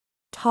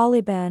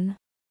Taliban.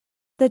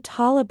 The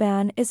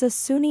Taliban is a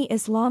Sunni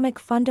Islamic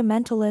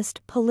fundamentalist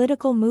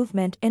political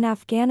movement in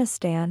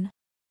Afghanistan.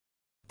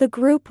 The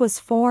group was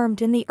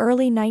formed in the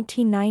early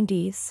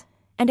 1990s,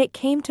 and it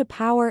came to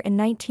power in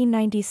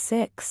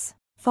 1996,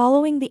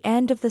 following the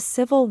end of the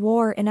civil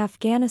war in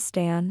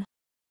Afghanistan.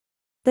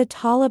 The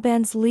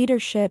Taliban's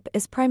leadership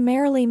is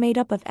primarily made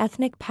up of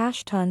ethnic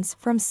Pashtuns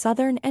from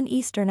southern and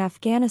eastern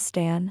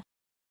Afghanistan.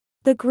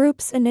 The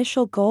group's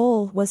initial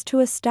goal was to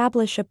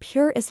establish a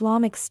pure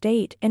Islamic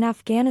state in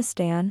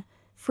Afghanistan,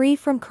 free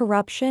from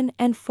corruption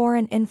and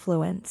foreign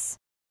influence.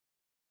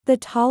 The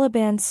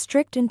Taliban's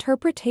strict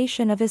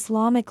interpretation of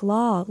Islamic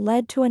law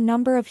led to a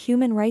number of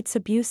human rights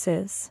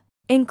abuses,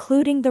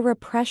 including the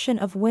repression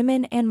of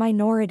women and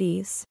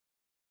minorities.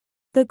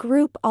 The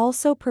group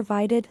also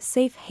provided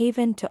safe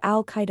haven to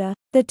Al-Qaeda,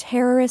 the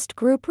terrorist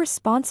group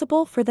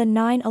responsible for the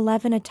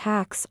 9/11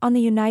 attacks on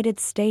the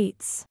United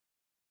States.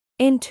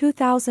 In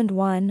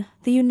 2001,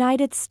 the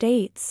United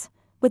States,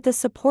 with the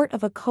support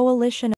of a coalition